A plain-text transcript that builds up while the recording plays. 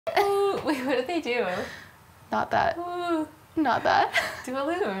Wait, what did they do? Not that. Ooh. Not that. Do a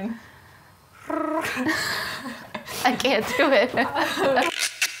loon. I can't do it.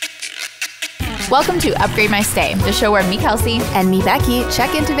 Welcome to Upgrade My Stay, the show where me, Kelsey, and me, Becky,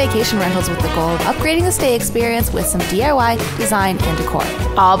 check into vacation rentals with the goal of upgrading the stay experience with some DIY, design, and decor.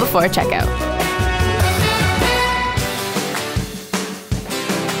 all before checkout.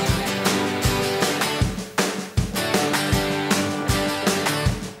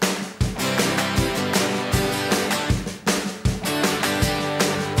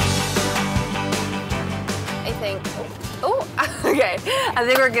 Okay, I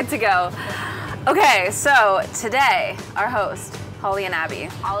think we're good to go. Okay, so today, our host, Holly and Abby.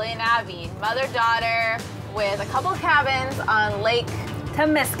 Holly and Abby, mother-daughter with a couple cabins on Lake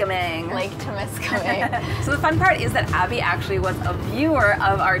Temiskaming. So So the fun part is that Abby actually was a viewer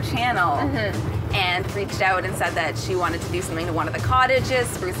of our channel and reached out and said that she wanted to do something to one of the cottages,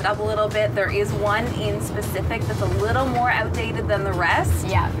 spruce it up a little bit. There is one in specific that's a little more outdated than the rest.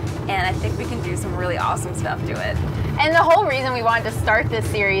 yeah. And I think we can do some really awesome stuff to it. And the whole reason we wanted to start this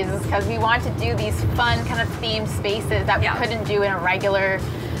series is because we want to do these fun kind of themed spaces that we couldn't do in a regular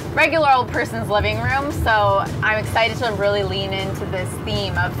old person's living room. So I'm excited to really lean into this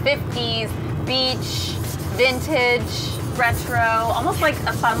theme of 50s, beach, vintage, Retro, almost like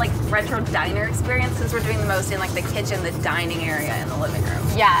a fun retro diner experience, since we're doing the most in the kitchen, the dining area, and the living room.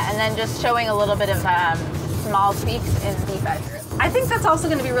 yeah, and then just showing a little bit of small tweaks in the bedroom. I think that's also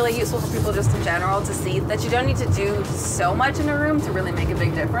going to be really useful for people just in general to see that you don't need to do so much in a room to really make a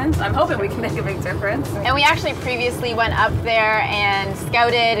big difference. I'm hoping we can make a big difference. And we actually previously went up there and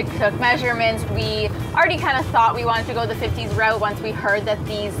scouted, took measurements. We already kind of thought we wanted to go the 50s route once we heard that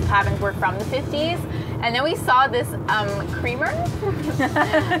these cabins were from the 50s. And then we saw this creamer,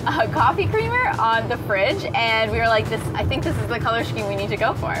 a coffee creamer on the fridge, and we were like, I think this is the color scheme we need to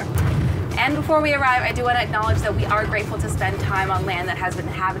go for. And before we arrive, I do want to acknowledge that we are grateful to spend time on land that has been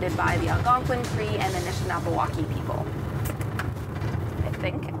inhabited by the Algonquin, Cree, and the Anishinaabe people. I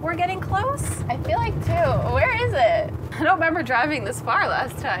think we're getting close. I feel like too. Where is it? I don't remember driving this far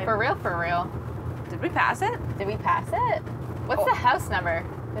last time. For real, for real. Did we pass it? Did we pass it? What's the house number?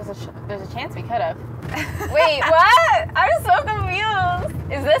 There's a chance we could have. Wait, what? I'm so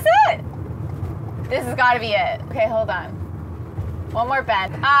confused. Is this it? This has got to be it. Okay, hold on. One more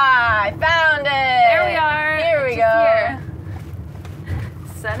bend. Ah, I found it. There we are. Here we go. Here.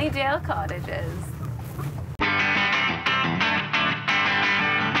 Sunnydale Cottages.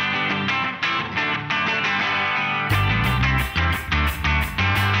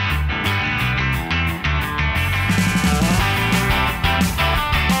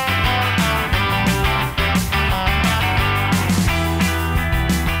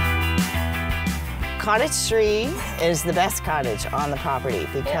 Cottage 3 is the best cottage on the property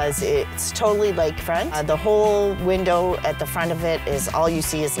because it's totally lakefront. The whole window at the front of it is all you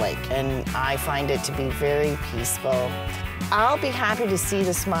see is lake, and I find it to be very peaceful. I'll be happy to see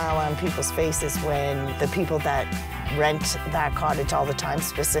the smile on people's faces when the people that rent that cottage all the time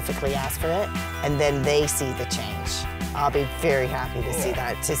specifically ask for it, and then they see the change. I'll be very happy to see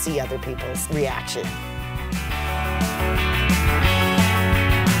that, to see other people's reaction.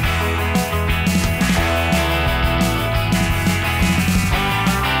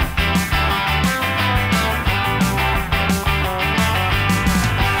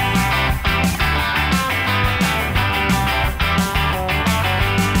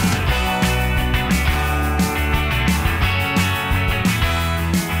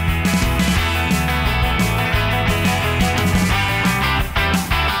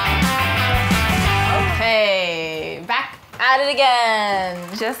 At it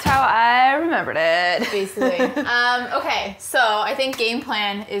again. Just how I remembered it. Basically. Okay, so I think game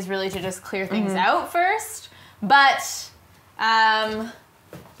plan is really to just clear things out first, but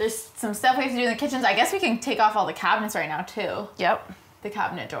there's some stuff we have to do in the kitchens. I guess we can take off all the cabinets right now too. Yep. The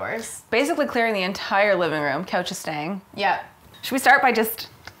cabinet doors. Basically clearing the entire living room, couch is staying. Yep. Should we start by just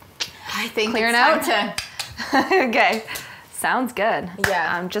clearing out? Okay. Sounds good.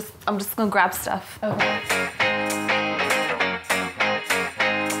 Yeah. I'm just gonna grab stuff. Okay.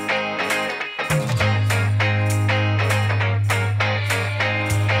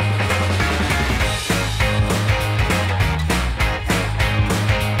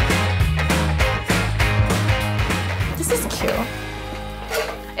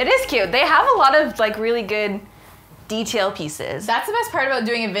 It is cute. They have a lot of really good detail pieces. That's the best part about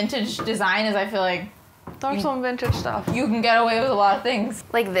doing a vintage design is I feel like there's some vintage stuff. You can get away with a lot of things.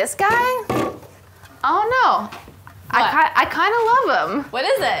 Like this guy? Oh no. I kind of love him. What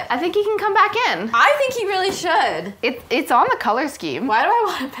is it? I think he can come back in. I think he really should. It's on the color scheme. Why do I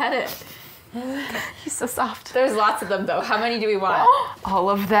want to pet it? He's so soft. There's lots of them though. How many do we want? All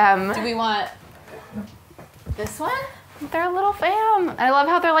of them. Do we want this one? They're a little fam. And I love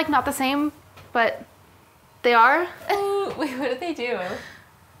how they're like not the same, but they are. Ooh, wait, what did they do?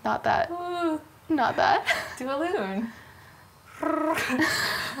 Not that. Ooh, Not that. do a loon.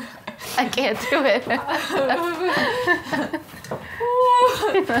 I can't do it.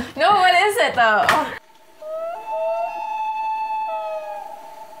 No, what is it though?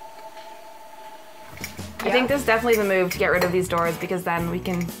 I think this is definitely the move to get rid of these doors because then we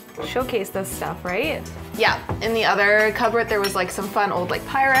can showcase this stuff, right? Yeah, in the other cupboard there was like some fun old like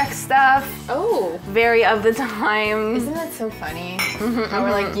Pyrex stuff. Oh. Very of the time. Isn't that so funny? How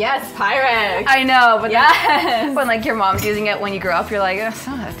we're like, yes, Pyrex. I know, but Yes. when like your mom's using it when you grow up, you're like, oh, so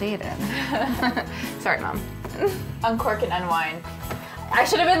outdated. Sorry, Mom. Uncork and unwind. I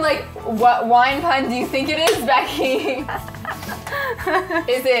should have been like, what wine pun do you think it is, Becky?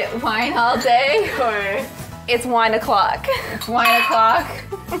 Is it wine all day or It's wine o'clock. it's wine o'clock?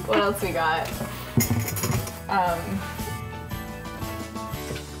 What else we got?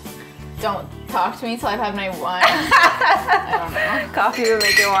 Don't talk to me till I've had my wine. I don't know. Coffee to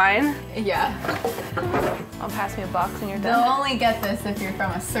make your wine. Yeah. I'll pass me a box when you're They'll done. only get this if you're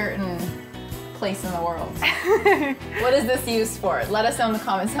from a certain place in the world. What is this used for? Let us know in the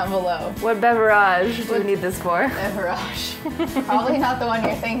comments down below. What beverage do we need this for? Beverage. Probably not the one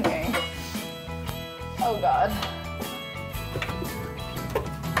you're thinking. Oh God.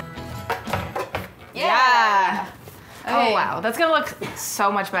 Yeah. Oh wow, that's gonna look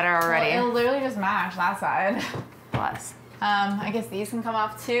so much better already. Well, it'll literally just match that side. Plus. I guess these can come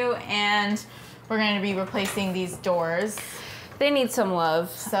off too, and we're going to be replacing these doors. They need some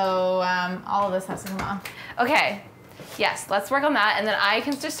love. So all of this has to come off. Okay. Yes, let's work on that, and then I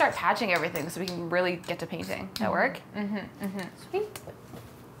can just start patching everything so we can really get to painting. That work? Sweet.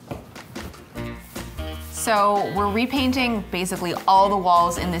 So we're repainting basically all the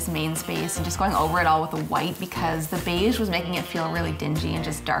walls in this main space and just going over it all with the white because the beige was making it feel really dingy and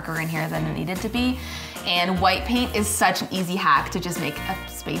just darker in here than it needed to be. And white paint is such an easy hack to just make a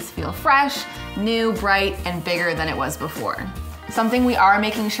space feel fresh, new, bright, and bigger than it was before. Something we are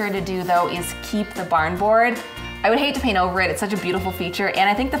making sure to do though is keep the barn board. I would hate to paint over it, it's such a beautiful feature, and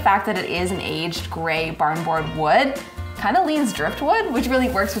I think the fact that it is an aged gray barn board wood kind of leans driftwood, which really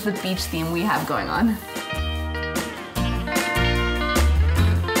works with the beach theme we have going on.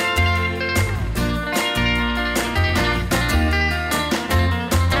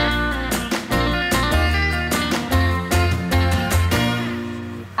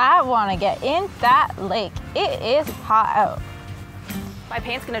 I want to get in that lake. It is hot out. My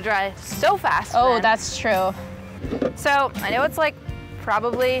paint's gonna dry so fast. Oh, then. that's true. So I know it's like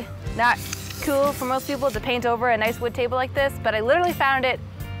probably not cool for most people to paint over a nice wood table like this, but I literally found it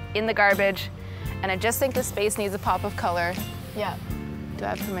in the garbage, and I just think the space needs a pop of color. Yeah. Do I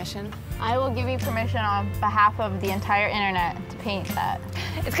have permission? I will give you permission on behalf of the entire internet to paint that.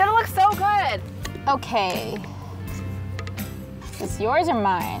 It's gonna look so good. Okay. Is yours or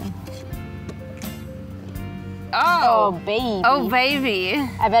mine? Oh, baby. Oh, baby.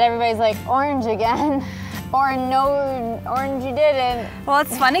 I bet everybody's like, orange again. Or no, orange you didn't. Well,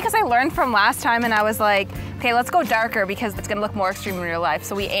 it's funny because I learned from last time and I was like, okay, let's go darker because it's gonna look more extreme in real life.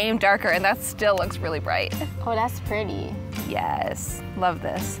 So we aimed darker and that still looks really bright. Oh, that's pretty. Yes, love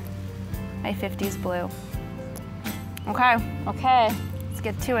this. My 50s blue. Okay, Okay. let's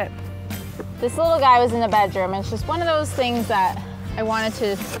get to it. This little guy was in the bedroom. It's just one of those things that I wanted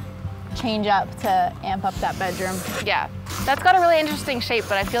to change up to amp up that bedroom. Yeah, that's got a really interesting shape,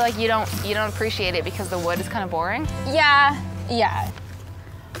 but I feel like you don't appreciate it because the wood is kind of boring. Yeah, yeah.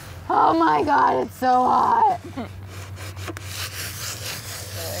 Oh my God, it's so hot.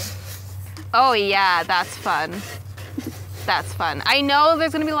 Oh yeah, that's fun. That's fun. I know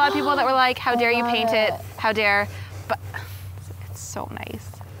there's gonna be a lot of people that were like, how dare you paint it? How dare, but it's so nice.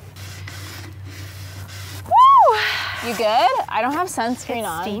 Woo! You good? I don't have sunscreen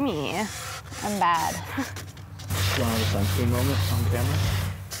on. Steamy. I'm bad. Do you want a sunscreen moment on camera?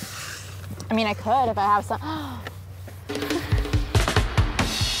 I mean, I could if I have some.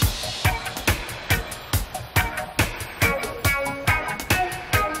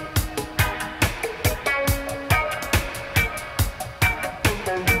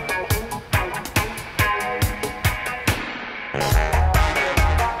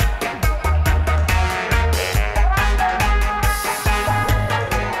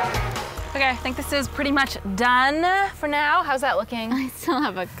 Okay, I think this is pretty much done for now. How's that looking? I still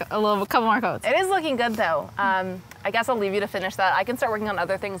have a couple more coats. It is looking good though. I guess I'll leave you to finish that. I can start working on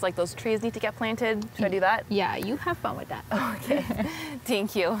other things like those trees need to get planted. Should I do that? Yeah, you have fun with that. Okay,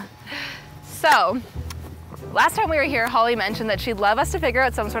 thank you. So, last time we were here, Holly mentioned that she'd love us to figure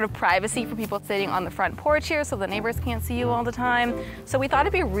out some sort of privacy for people sitting on the front porch here so the neighbors can't see you all the time. So we thought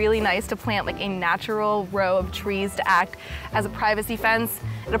it'd be really nice to plant like a natural row of trees to act as a privacy fence.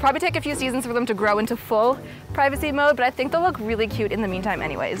 It'll probably take a few seasons for them to grow into full privacy mode, but I think they'll look really cute in the meantime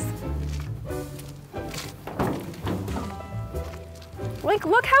anyways. Like,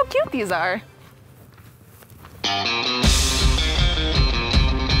 look how cute these are.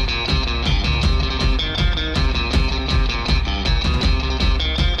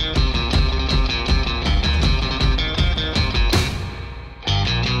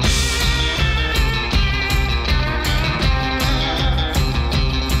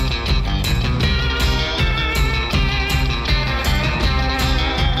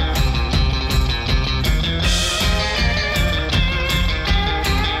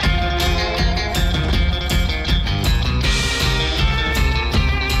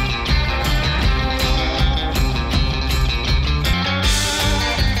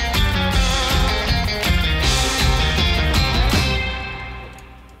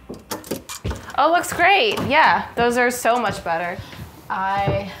 Oh, looks great. Yeah, those are so much better.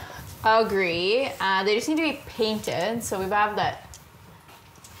 I agree. They just need to be painted. So we have that.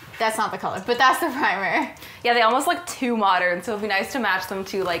 That's not the color, but that's the primer. Yeah, they almost look too modern, so it'd be nice to match them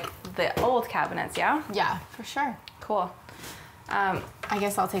to like the old cabinets, yeah? Yeah, for sure. Cool. I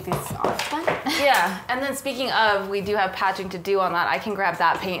guess I'll take these off then. Yeah, and then speaking of, we do have patching to do on that. I can grab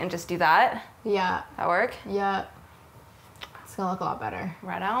that paint and just do that. Yeah. That work? Yeah. It's gonna look a lot better.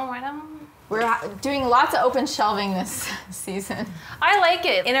 Right on, right on. We're doing lots of open shelving this season. I like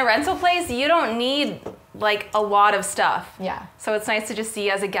it. In a rental place, you don't need like a lot of stuff. Yeah. So it's nice to just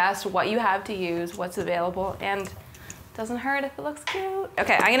see as a guest what you have to use, what's available, and it doesn't hurt if it looks cute.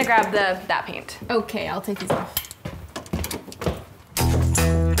 Okay, I'm gonna grab that paint. Okay, I'll take these off.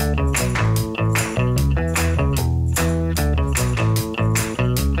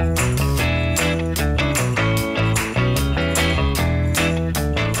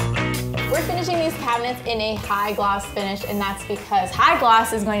 In a high gloss finish, and that's because high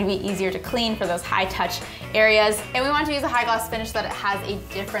gloss is going to be easier to clean for those high touch areas, and we want to use a high gloss finish that it has a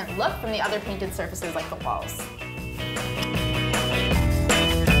different look from the other painted surfaces like the walls.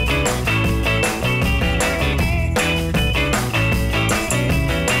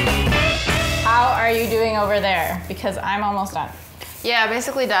 How are you doing over there? Because I'm almost done. Yeah,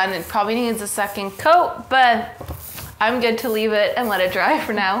 basically done. It probably needs a second coat, but I'm good to leave it and let it dry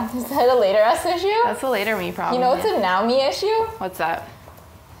for now. Is that a later us issue? That's a later me problem. You know what's a now me issue? What's that?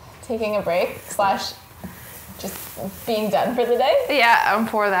 Taking a break / just being done for the day. Yeah, I'm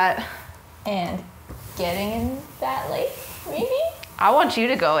for that. And getting in that lake, maybe? I want you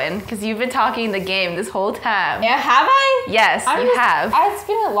to go in because you've been talking the game this whole time. Yeah, have I? Yes, you have. It's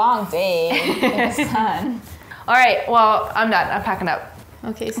been a long day in the sun. All right, well, I'm done. I'm packing up.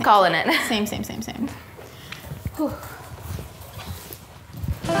 Okay, I'm calling it. Same. Whew.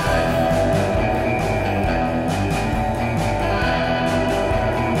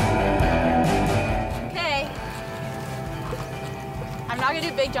 Okay. I'm not gonna do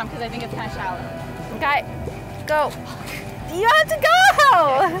a big jump because I think it's kind of shallow. Okay, go. You have to go!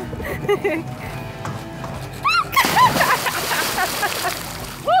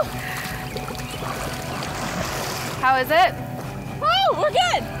 How is it? Oh, we're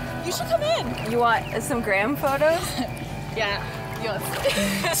good! You should come in. You want some gram photos? Yeah.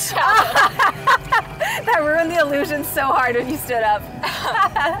 That ruined the illusion so hard when you stood up.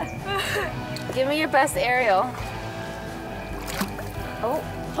 Give me your best aerial. Oh.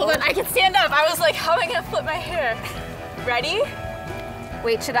 Hold on, I can stand up. I was like, how am I gonna flip my hair? Ready?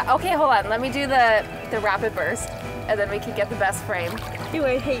 Wait, should I? Okay, hold on. Let me do the rapid burst, and then we can get the best frame. Ew,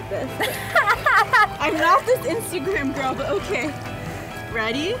 I hate this. I'm not this Instagram girl, but okay.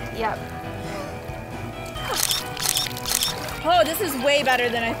 Ready? Yep. Oh, this is way better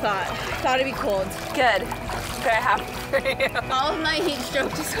than I thought. Thought it'd be cold. Good. Very happy for you. All of my heat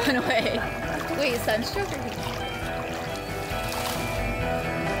stroke just went away. Wait, sunstroke or heat stroke?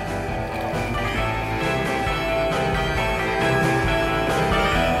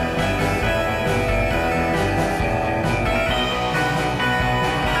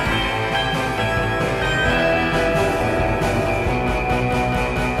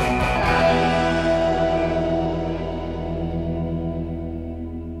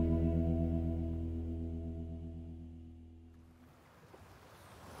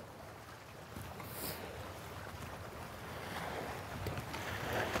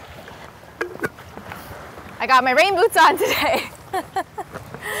 got my rain boots on today.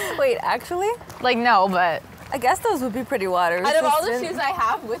 Wait, actually? Like, no, but I guess those would be pretty water out of all the resistant. shoes I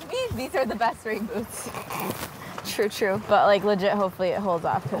have with me, these are the best rain boots. True, true. But like legit, hopefully it holds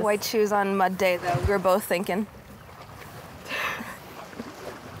off. White shoes on mud day though, we were both thinking.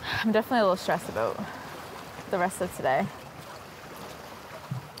 I'm definitely a little stressed about the rest of today.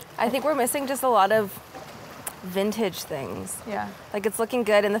 I think we're missing just a lot of vintage things. Yeah. Like it's looking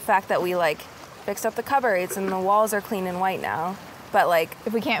good in the fact that we like fixed up the cupboards and the walls are clean and white now. But like,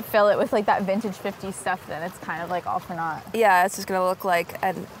 If we can't fill it with like that vintage 50s stuff, then it's kind of like all for naught. yeah, it's just gonna look like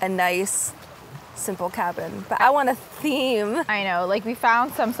a nice, simple cabin. But I want a theme. I know, like we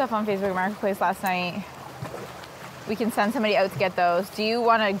found some stuff on Facebook Marketplace last night. We can send somebody out to get those. Do you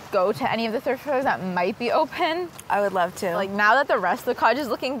want to go to any of the thrift stores that might be open? I would love to. Like now that the rest of the cottage is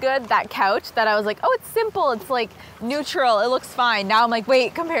looking good, that couch that I was like, oh, it's simple, it's like neutral, it looks fine. Now I'm like,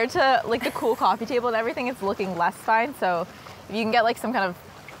 wait, compared to like the cool coffee table and everything, it's looking less fine. So if you can get like some kind of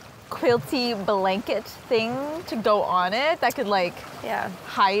quilty blanket thing to go on it that could like yeah.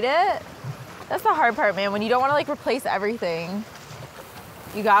 hide it. That's the hard part, man. When you don't want to like replace everything,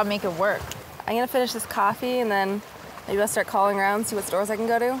 you gotta make it work. I'm gonna finish this coffee and then maybe I'll start calling around, see what stores I can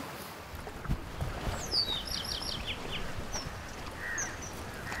go to.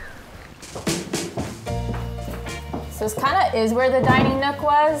 So this kind of is where the dining nook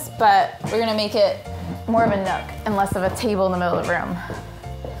was, but we're gonna make it more of a nook and less of a table in the middle of the room.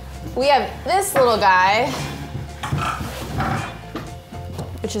 We have this little guy,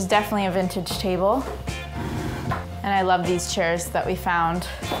 which is definitely a vintage table. And I love these chairs that we found.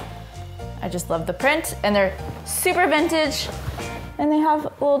 I just love the print, and they're super vintage, and they have a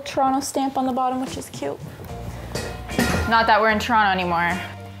little Toronto stamp on the bottom, which is cute. Not that we're in Toronto anymore.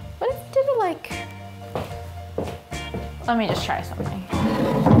 What if we did it like, let me just try something.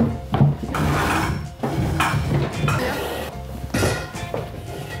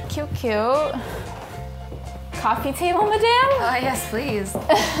 Cute, cute. Coffee table, madame? Oh, yes, please.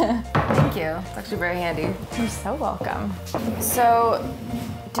 Thank you. It's actually very handy. You're so welcome. So,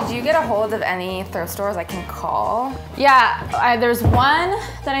 did you get a hold of any thrift stores I can call? Yeah, there's one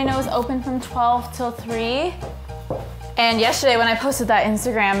that I know is open from 12 till 3. And yesterday when I posted that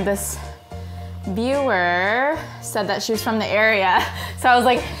Instagram, this viewer said that she was from the area. So I was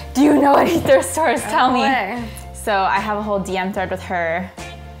like, do you know any thrift stores? Tell me. Way. So I have a whole DM thread with her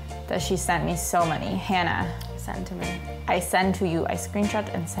that she sent me so many. Hannah. Send to me. I send to you. I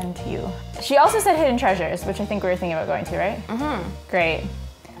screenshot and send to you. She also said Hidden Treasures, which I think we were thinking about going to, right? Mm-hmm. Great.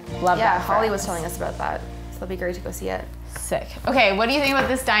 Love that. Yeah, for Holly us. was telling us about that. So it'll be great to go see it. Sick. Okay, what do you think about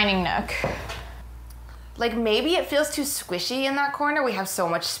this dining nook? Like maybe it feels too squishy in that corner. We have so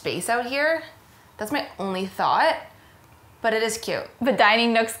much space out here. That's my only thought. But it is cute. The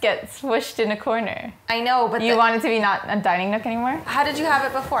dining nooks get swished in a corner. I know, but You want it to be not a dining nook anymore? how did you have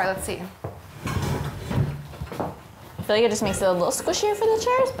it before? Let's see. I feel like it just makes it a little squishier for the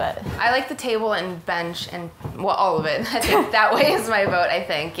chairs, but I like the table and bench and, well, all of it. I think that way is my vote, I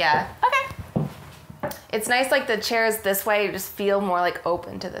think, yeah. okay. It's nice like the chairs this way just feel more like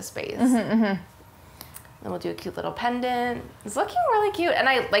open to the space. Then we'll do a cute little pendant. It's looking really cute. And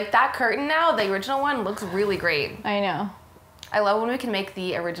I like that curtain now, the original one looks really great. I know. I love when we can make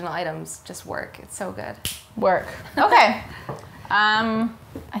the original items just work. It's so good. Work. Okay.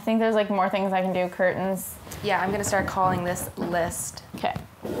 I think there's like more things I can do. Curtains. Yeah, I'm gonna start calling this list. Okay.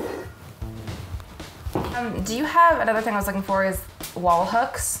 Do you have, another thing I was looking for is wall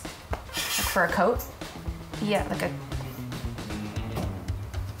hooks, like for a coat? Yeah, like a,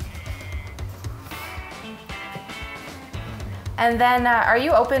 and then are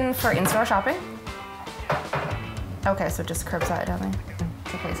you open for in-store shopping? Okay, so just curbside only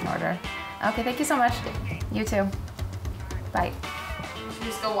to place an order. Okay, thank you so much. You too. Bye. You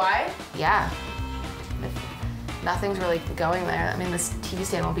just go wide? Yeah. Nothing's really going there. I mean, this TV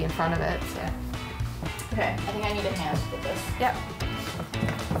stand will be in front of it, so. Okay. I think I need a hand with this. Yep.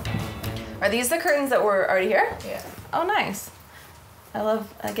 Are these the curtains that were already here? Yeah. Oh, nice. I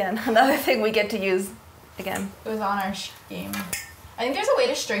love, again, another thing we get to use again. It was on our scheme. I think there's a way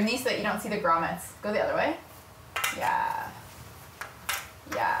to string these so that you don't see the grommets. Go the other way. Yeah.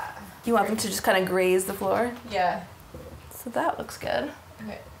 Yeah. You want them to just kind of graze the floor? Yeah. So that looks good.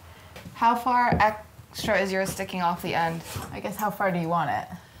 Okay. How far extra is yours sticking off the end? I guess how far do you want it?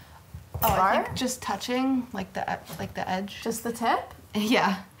 Oh, I Far? think just touching like the edge. Just the tip?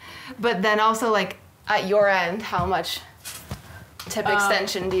 Yeah. But then also like at your end, how much tip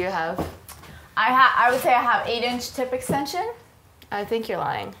extension do you have? I would say I have 8-inch tip extension. I think you're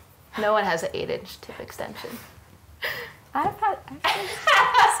lying. No one has an 8-inch tip extension. I've had.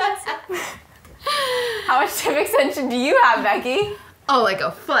 How much tip extension do you have, Becky? Oh, like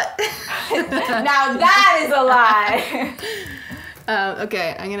a foot. Now that is a lie.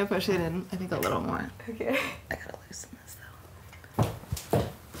 Okay, I'm gonna push it in, I think a little more. Okay. I gotta loosen this though.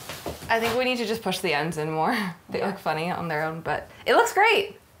 I think we need to just push the ends in more. They look funny on their own, but it looks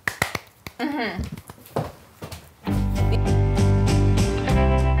great. Mm-hmm.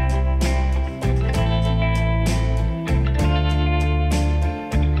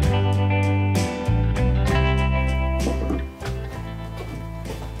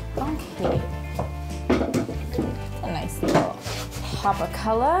 Okay. A nice little pop of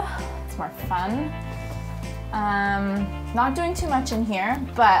color. It's more fun. Not doing too much in here,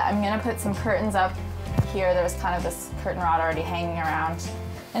 but I'm gonna put some curtains up here. There was kind of this curtain rod already hanging around.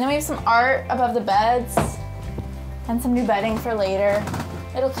 And then we have some art above the beds and some new bedding for later.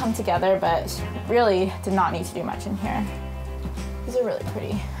 It'll come together, but really did not need to do much in here. These are really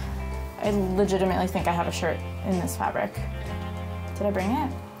pretty. I legitimately think I have a shirt in this fabric. Did I bring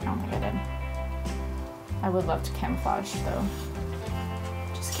it? I don't think I did. I would love to camouflage though.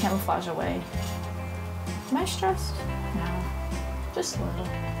 Just camouflage away. Am I stressed? No, just a little.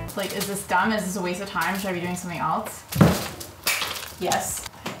 Like, is this dumb? Is this a waste of time? Should I be doing something else? Yes.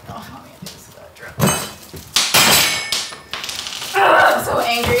 Oh, how am I gonna do this without drip? I'm so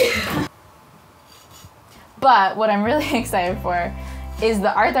angry. But what I'm really excited for is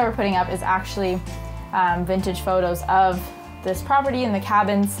the art that we're putting up is actually vintage photos of this property and the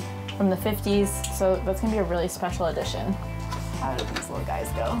cabins from the 50s. So that's gonna be a really special edition. How do these little guys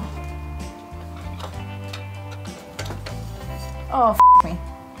go? Oh, f me.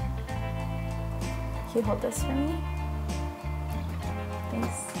 Can you hold this for me? Thanks,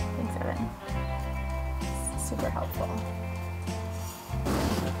 thanks, Evan. It's super helpful.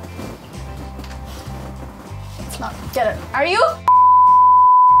 Let's not get it. Are you?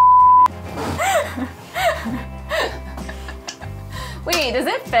 Wait, does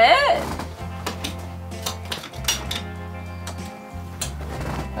it fit?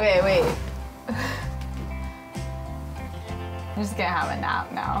 Okay, wait. I'm just gonna have a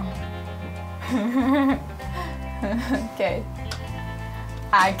nap now. Okay.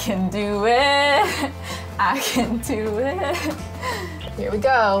 I can do it. I can do it. Here we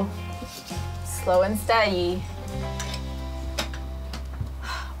go. Slow and steady.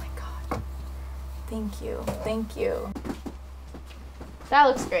 Oh my God. Thank you. Thank you. That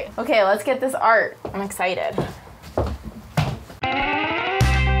looks great. Okay, let's get this art. I'm excited.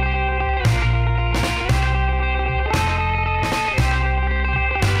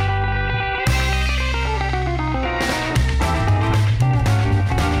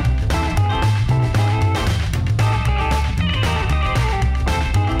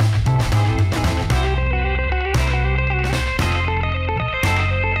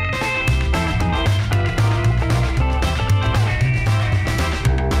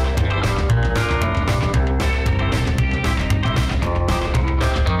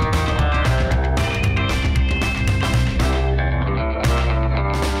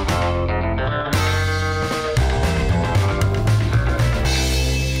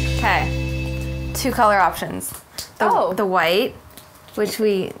 Two color options. The white, which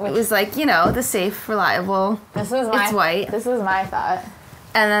it was like, you know, the safe, reliable. This is my, it's white. This is my thought.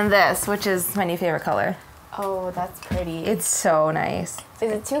 And then this, which is my new favorite color. Oh, that's pretty. It's so nice.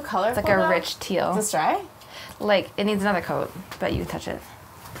 Is it too colorful? It's like a rich teal. Is this dry? Like, it needs another coat, but you touch it.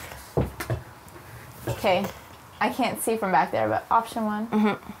 Okay. I can't see from back there, but option 1.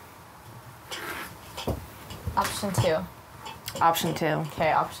 Mm-hmm. Option 2. Option 2.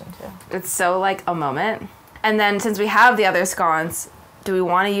 Okay, option 2. It's so like a moment. And then since we have the other sconce, do we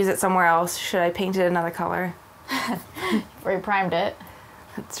want to use it somewhere else? Should I paint it another color? Reprimed it.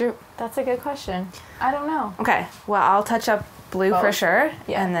 That's true. That's a good question. I don't know. Okay, well, I'll touch up blue for sure.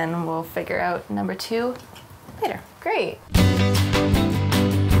 Yeah. And then we'll figure out number 2 later. Great.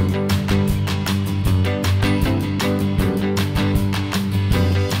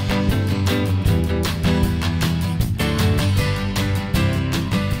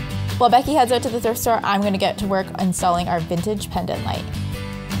 While Becky heads out to the thrift store, I'm going to get to work installing our vintage pendant light.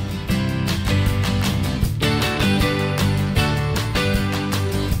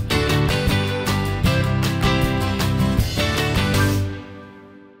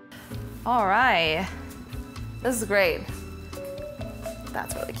 All right. This is great.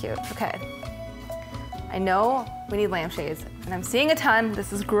 That's really cute. Okay. I know we need lampshades, and I'm seeing a ton.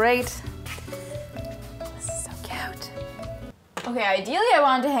 This is great. This is so cute. Okay, ideally I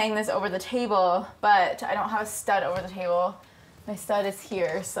wanted to hang this over the table, but I don't have a stud over the table. My stud is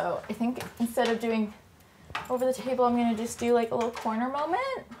here, so I think instead of doing over the table, I'm gonna just do like a little corner moment.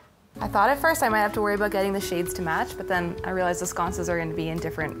 I thought at first I might have to worry about getting the shades to match, but then I realized the sconces are gonna be in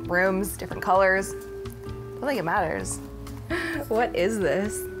different rooms, different colors. I don't think it matters. What is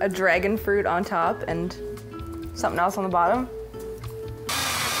this? A dragon fruit on top and something else on the bottom?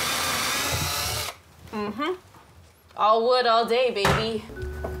 Mm-hmm. All wood all day, baby.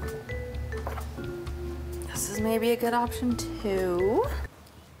 This is maybe a good option too.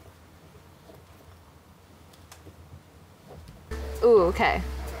 Ooh, okay.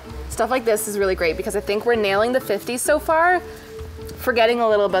 Stuff like this is really great because I think we're nailing the 50s so far, forgetting a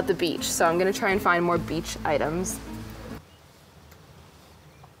little about the beach. So I'm gonna try and find more beach items.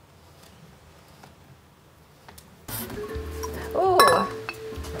 Ooh.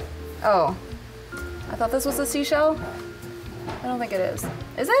 Oh. I thought this was a seashell. I don't think it is.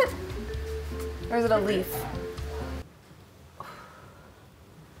 Is it? Or is it a leaf?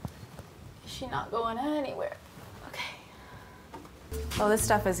 Is she not going anywhere? Oh, this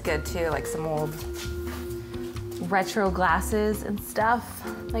stuff is good too, like some old retro glasses and stuff.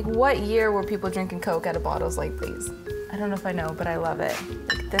 Like what year were people drinking Coke out of bottles like these? I don't know if I know, but I love it.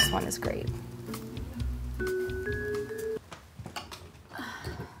 Like, this one is great.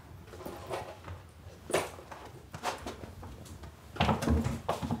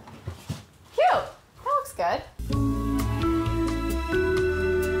 Cute, that looks good.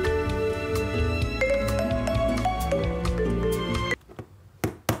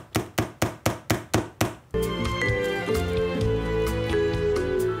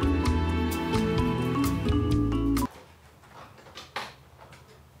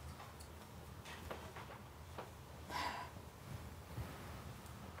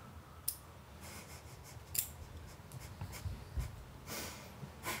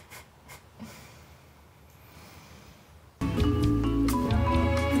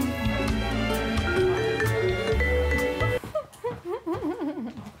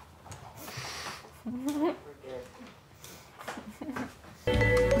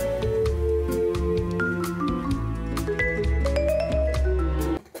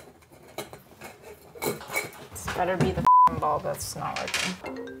 Better be the bulb that's not working.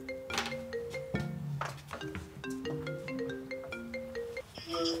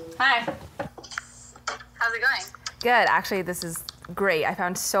 Hi. How's it going? Good, actually this is great. I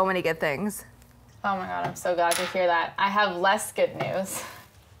found so many good things. Oh my God, I'm so glad to hear that. I have less good news.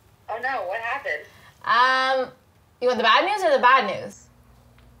 Oh no, what happened? You want the bad news or the bad news?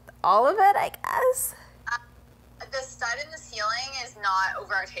 All of it, I guess. The stud in the ceiling is not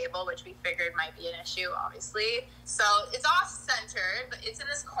over our table, which we figured might be an issue, obviously. So it's off-centered, but it's in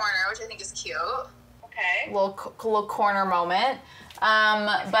this corner, which I think is cute. Okay. Little corner moment.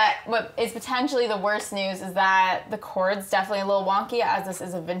 But what is potentially the worst news is that the cord's definitely a little wonky, as this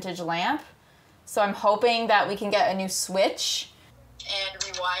is a vintage lamp. So I'm hoping that we can get a new switch And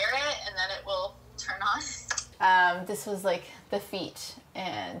rewire it, and then it will turn on. This was like the feet,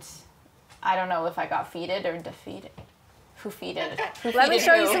 and I don't know if I got feeded or defeated. Who feeded? Let me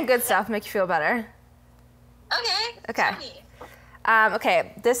show you some good stuff, make you feel better. Okay. Okay. Tell me.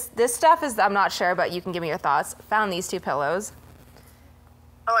 Okay, this stuff is, I'm not sure, but you can give me your thoughts. Found these two pillows.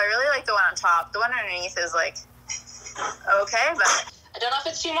 Oh, I really like the one on top. The one underneath is like, okay, but I don't know if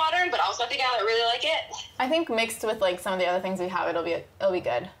it's too modern, but also I think I really like it. I think mixed with like some of the other things we have, it'll be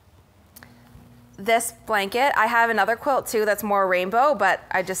good. This blanket, I have another quilt too that's more rainbow, but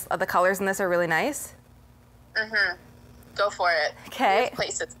the colors in this are really nice. Mm-hmm. Go for it. Okay.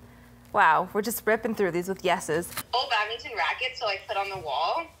 Places. Wow, we're just ripping through these with yeses. Old badminton rackets to like put on the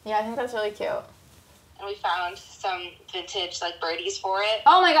wall. Yeah, I think that's really cute. And we found some vintage like birdies for it.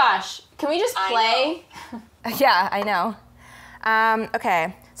 Oh my gosh, can we just I play? Yeah, I know.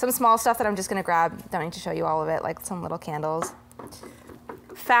 Okay, some small stuff that I'm just gonna grab. Don't need to show you all of it, like some little candles.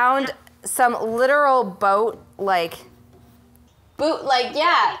 Found some literal boat, yeah. What do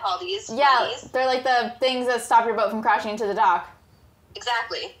you call these? Yeah, Buddies? they're like the things that stop your boat from crashing into the dock.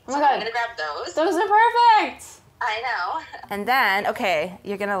 Exactly. Oh my So God. I'm gonna grab those. Those are perfect! I know. and then, okay,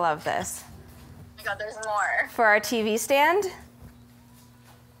 you're gonna love this. Oh my God, there's more. For our TV stand,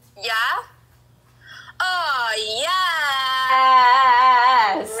 Yeah? Oh,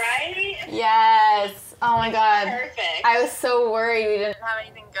 yeah! Yes! Right? Yes! Oh my God. Perfect. I was so worried we didn't. have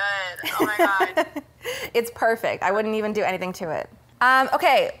anything good. Oh my God. it's perfect. I wouldn't even do anything to it.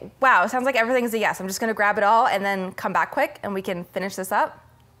 Okay, wow, sounds like everything's a yes. I'm just gonna grab it all and then come back quick and we can finish this up.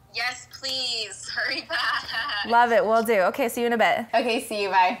 Yes, please. Hurry back. Love it, will do. Okay, see you in a bit. Okay, see you,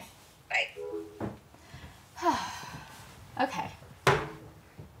 bye. Bye. Okay.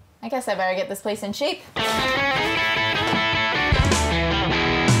 I guess I better get this place in shape.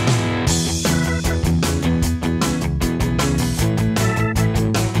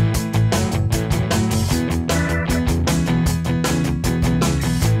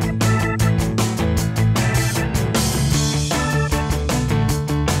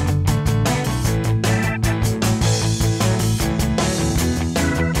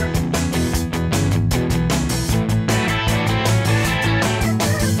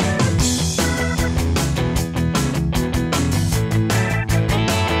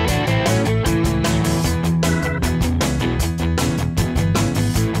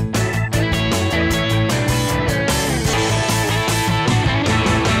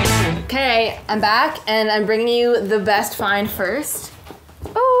 I'm back, and I'm bringing you the best find first.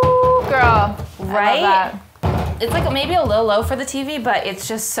 Ooh, girl. Right? I love that. It's like maybe a little low for the TV, but it's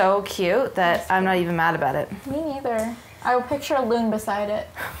just so cute that I'm not even mad about it. Me neither. I will picture a loon beside it.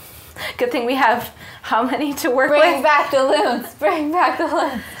 Good thing we have how many to work Bring with? back the loons. Bring back the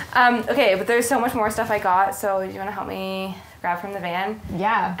loons. Okay, but there's so much more stuff I got, so do you want to help me grab from the van?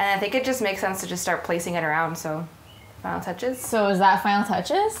 Yeah. And I think it just makes sense to just start placing it around, so final touches? So is that final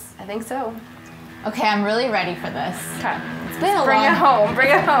touches? I think so. Okay, I'm really ready for this. Okay. It's been a Bring it home, bring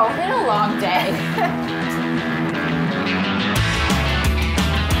it home. It's been a long day.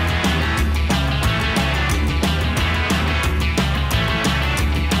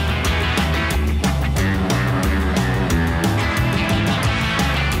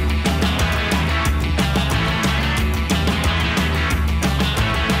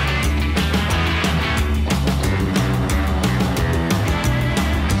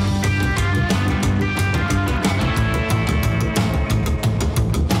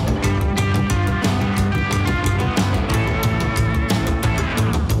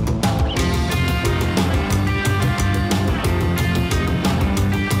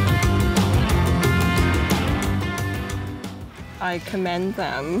 I commend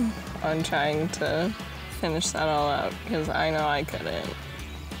them on trying to finish that all up because I know I couldn't.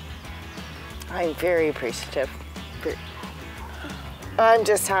 I'm very appreciative. I'm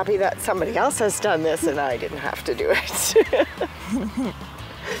just happy that somebody else has done this and I didn't have to do it.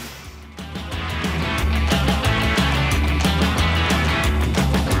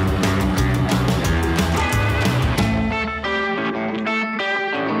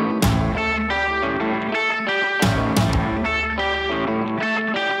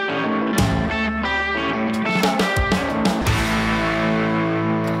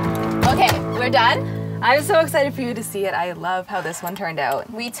 Okay, we're done. I'm so excited for you to see it. I love how this one turned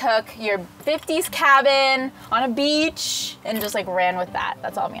out. We took your 50s cabin on a beach and just like ran with that.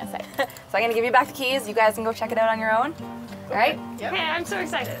 That's all I'm gonna say. So I'm gonna give you back the keys. You guys can go check it out on your own. All right? Okay, I'm so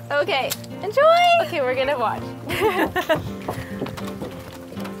excited. Okay, enjoy. Okay, we're gonna watch.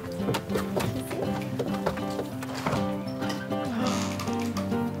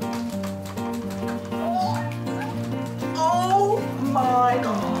 Oh my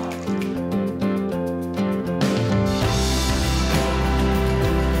God.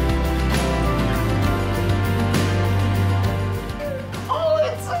 Oh,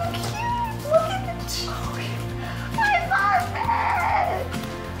 it's so cute. Look at the tree. I love it.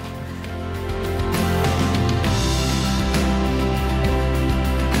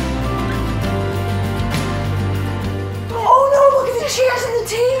 Oh no, look at the chairs and the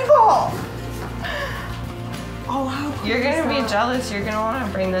table. Oh, how cool You're is gonna be that? jealous. You're gonna want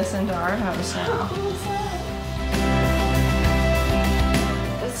to bring this into our house now.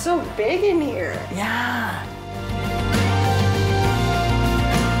 It's so big in here. Yeah.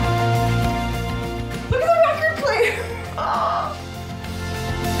 Look at the record player. Oh.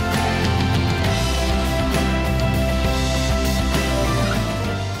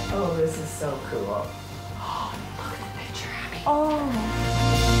 Oh, this is so cool. Oh, look at the picture, Abby. Oh.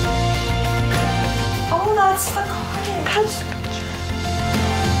 Oh, that's the cottage. That's the picture.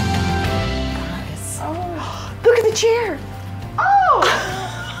 Oh. Look at the chair. Oh.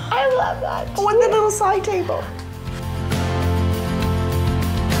 I love that. Oh, and the little side table.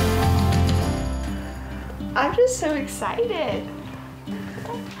 I'm just so excited.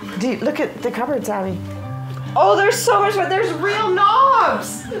 Dude, look at the cupboards, Abby. Oh, there's so much, but there's real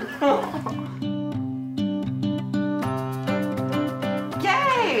knobs.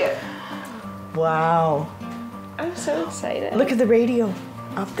 Yay! Wow. I'm so excited. Look at the radio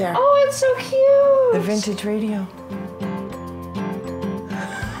up there. Oh, it's so cute. The vintage radio.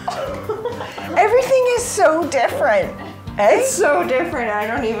 Everything is so different. Eh? It's so different. I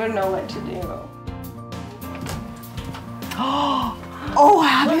don't even know what to do. Oh,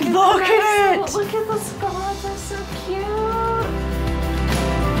 Abby, look at it. Look at the spots. They're so cute.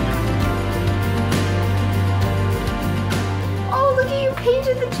 Oh, look at you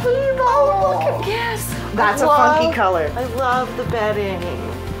painted the table. Oh, look at yes. That's I a love- funky color. I love the bedding.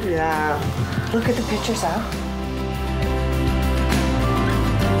 Yeah. Look at the pictures, Al.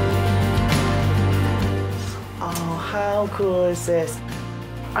 Oh, how cool is this?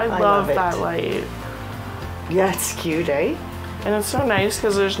 I love love it. that light. Yeah, it's cute, eh? And it's so nice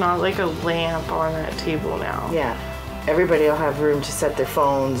because there's not like a lamp on that table now. Yeah. Everybody will have room to set their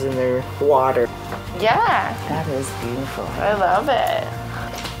phones and their water. Yeah, That is beautiful. I love it.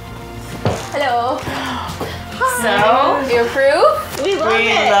 Hello. So, you approve? We love We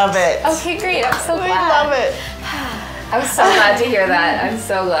it. love it. Okay, great. I'm so glad. We love it. I was so glad to hear that. I'm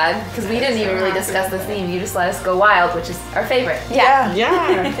so glad. Because we didn't even really discuss the theme. You just let us go wild, which is our favorite. Yeah.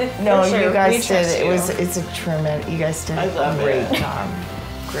 Yeah. No, For sure. you guys We did trust it. you. It's a tremendous. You guys did I love a great it. job.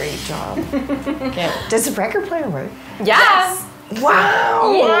 Great job. Does the record player work? Yes.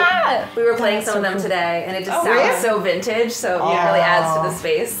 Wow. Yeah. We were playing some of them today, and it just sounds really? so vintage, so it really adds to the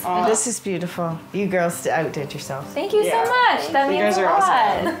space. This is beautiful. You girls outdid yourselves. Thank you so much. That You means guys a are lot.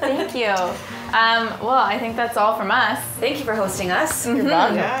 awesome. Thank you. Well, I think that's all from us. Thank you for hosting us. You're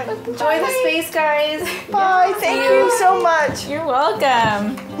welcome. Yeah. Enjoy the space, guys. Bye. Thank you so much. You're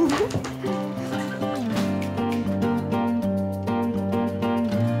welcome.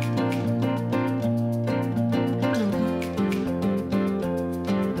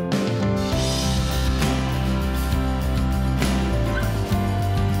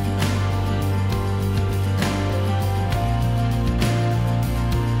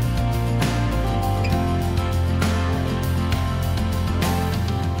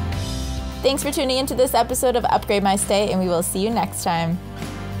 Thanks for tuning into this episode of Upgrade My Stay, and we will see you next time.